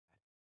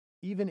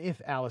even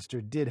if Alistair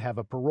did have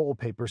a parole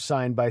paper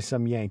signed by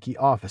some Yankee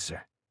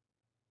officer.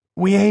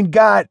 "We ain't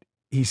got,"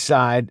 he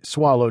sighed,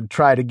 swallowed,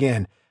 tried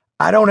again.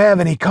 "I don't have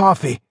any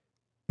coffee."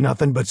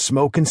 "Nothing but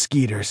smoke and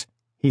skeeters,"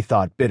 he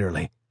thought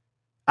bitterly.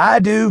 "I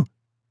do."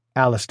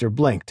 Alistair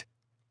blinked.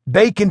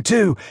 "Bacon,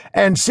 too,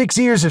 and 6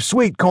 ears of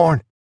sweet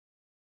corn."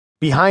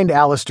 Behind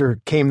Alistair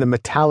came the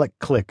metallic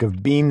click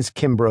of Beans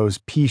Kimbrough's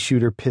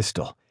pea-shooter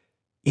pistol.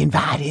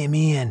 "Invite him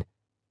in,"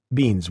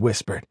 Beans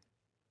whispered.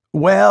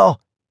 "Well,"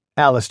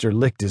 Alistair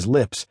licked his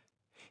lips.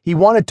 He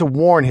wanted to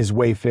warn his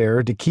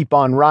wayfarer to keep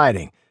on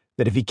riding,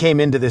 that if he came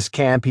into this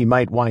camp he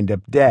might wind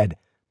up dead,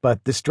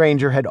 but the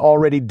stranger had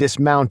already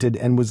dismounted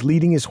and was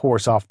leading his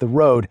horse off the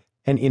road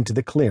and into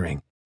the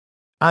clearing.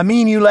 "I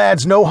mean you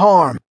lads no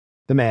harm,"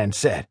 the man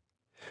said.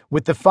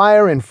 With the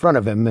fire in front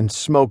of him and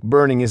smoke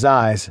burning his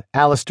eyes,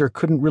 Alistair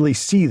couldn't really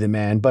see the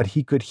man, but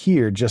he could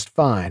hear just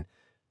fine.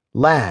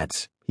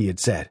 "Lads," he had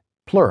said,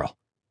 plural.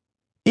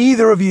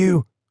 "Either of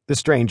you," the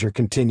stranger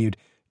continued.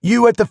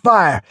 "You at the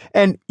fire,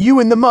 and you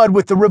in the mud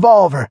with the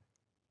revolver."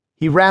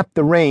 He wrapped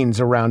the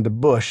reins around a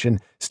bush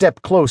and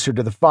stepped closer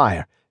to the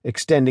fire,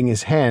 extending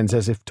his hands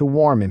as if to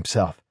warm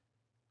himself.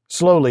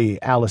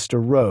 Slowly, Alistair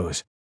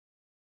rose.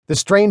 The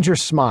stranger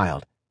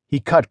smiled.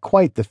 He cut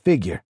quite the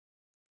figure.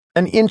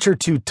 An inch or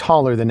two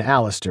taller than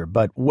Alistair,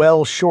 but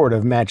well short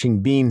of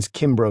matching Beans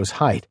Kimbrough's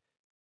height.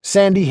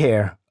 Sandy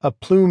hair, a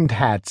plumed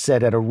hat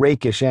set at a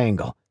rakish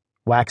angle,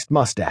 waxed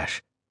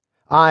mustache.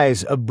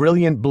 Eyes a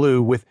brilliant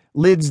blue with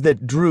lids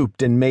that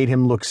drooped and made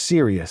him look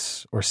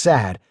serious or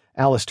sad.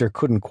 Alistair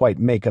couldn't quite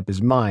make up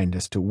his mind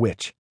as to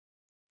which.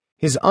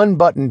 His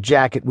unbuttoned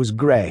jacket was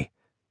gray,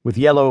 with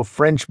yellow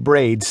French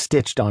braids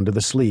stitched onto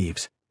the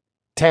sleeves.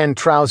 Tan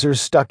trousers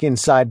stuck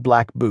inside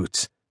black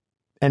boots.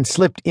 And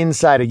slipped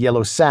inside a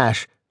yellow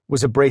sash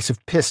was a brace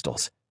of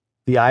pistols,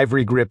 the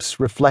ivory grips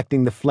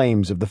reflecting the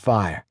flames of the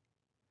fire.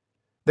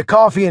 "The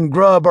coffee and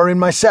grub are in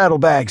my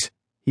saddlebags,"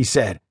 he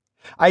said.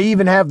 "I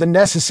even have the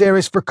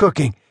necessaries for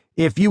cooking.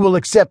 If you will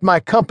accept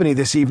my company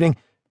this evening,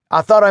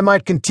 I thought I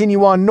might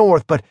continue on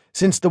north, but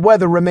since the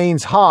weather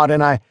remains hot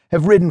and I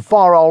have ridden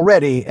far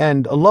already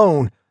and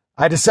alone,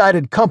 I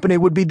decided company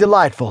would be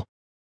delightful.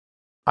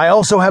 I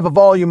also have a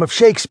volume of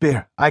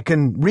Shakespeare I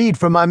can read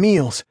for my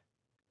meals."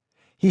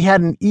 He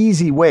had an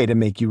easy way to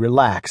make you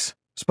relax,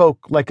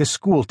 spoke like a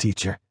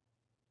schoolteacher.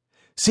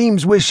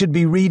 "Seems we should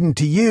be reading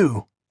to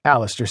you,"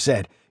 Alistair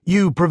said,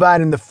 "you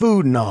providing the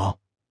food and all."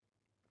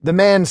 The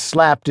man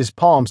slapped his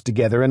palms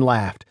together and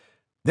laughed.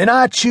 "Then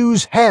I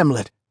choose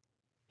Hamlet."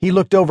 He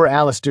looked over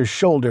Alistair's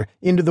shoulder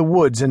into the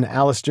woods, and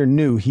Alistair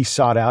knew he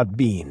sought out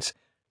Beans.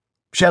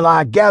 "Shall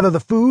I gather the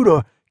food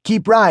or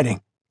keep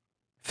riding?"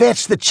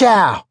 "Fetch the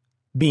chow."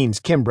 Beans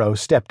Kimbrough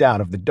stepped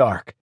out of the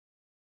dark.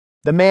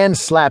 The man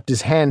slapped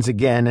his hands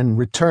again and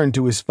returned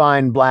to his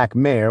fine black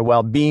mare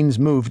while Beans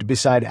moved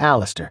beside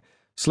Alistair,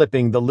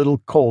 slipping the little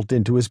colt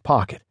into his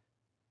pocket.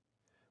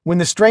 When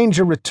the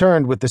stranger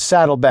returned with the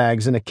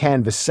saddlebags and a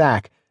canvas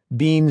sack,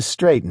 Beans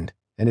straightened,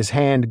 and his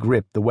hand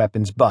gripped the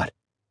weapon's butt.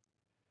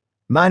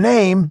 "My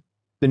name,"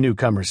 the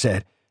newcomer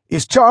said,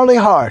 "is Charlie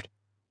Hart."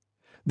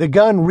 The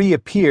gun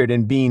reappeared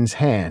in Beans'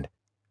 hand.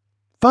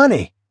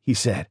 "Funny," he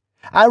said.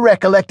 "I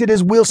recollect it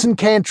as Wilson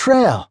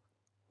Cantrell."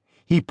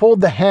 He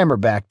pulled the hammer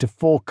back to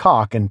full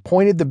cock and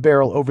pointed the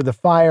barrel over the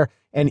fire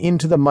and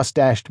into the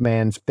mustached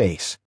man's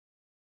face.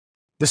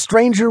 The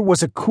stranger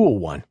was a cool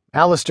one.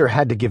 Alistair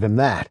had to give him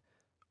that.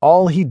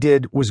 All he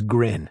did was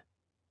grin.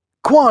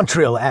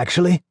 "Quantrill,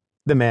 actually,"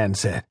 the man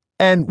said.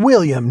 "And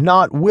William,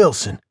 not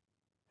Wilson."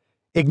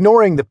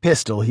 Ignoring the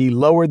pistol, he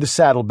lowered the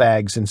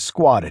saddlebags and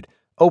squatted,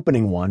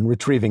 opening one,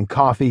 retrieving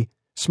coffee,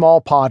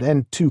 small pot,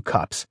 and 2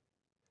 cups.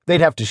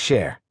 They'd have to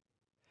share.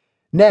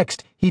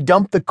 Next, he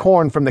dumped the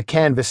corn from the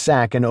canvas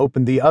sack and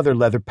opened the other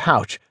leather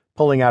pouch,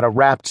 pulling out a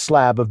wrapped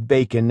slab of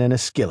bacon and a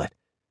skillet.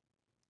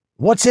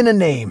 "What's in a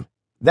name?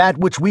 That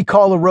which we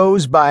call a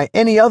rose by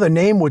any other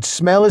name would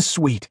smell as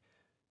sweet."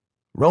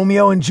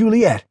 "Romeo and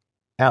Juliet,"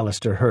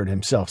 Alistair heard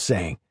himself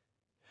saying.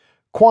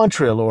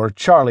 Quantrill, or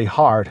Charlie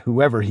Hart,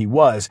 whoever he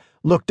was,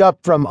 looked up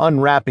from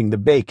unwrapping the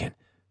bacon,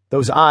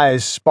 those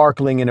eyes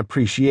sparkling in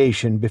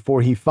appreciation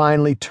before he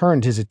finally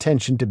turned his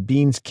attention to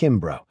Beans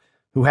Kimbrough,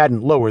 who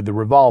hadn't lowered the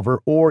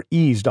revolver or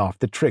eased off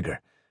the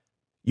trigger.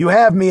 "You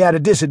have me at a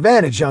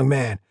disadvantage, young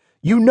man.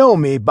 You know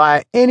me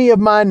by any of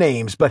my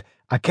names, but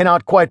I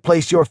cannot quite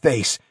place your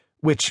face,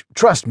 which,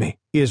 trust me,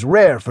 is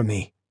rare for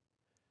me.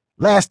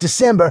 Last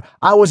December,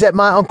 I was at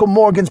my Uncle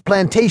Morgan's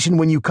plantation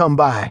when you come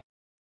by."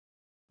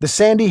 The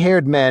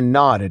sandy-haired man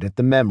nodded at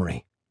the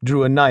memory,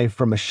 drew a knife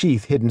from a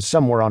sheath hidden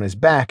somewhere on his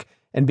back,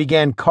 and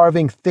began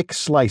carving thick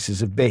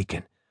slices of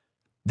bacon.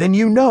 "Then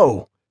you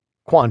know,"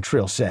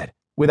 Quantrill said,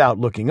 without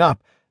looking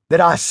up, "that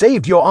I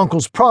saved your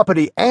uncle's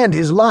property and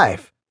his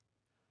life."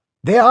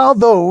 "There are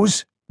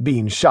those,"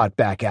 Beans shot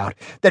back out,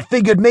 "that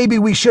figured maybe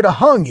we should have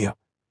hung you.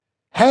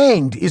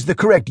 Hanged is the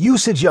correct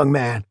usage, young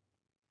man."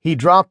 He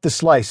dropped the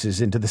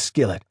slices into the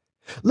skillet.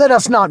 "Let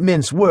us not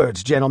mince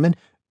words, gentlemen.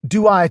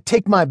 Do I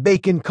take my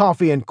bacon,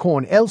 coffee, and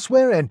corn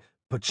elsewhere, and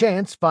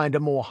perchance find a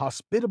more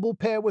hospitable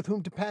pair with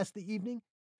whom to pass the evening?"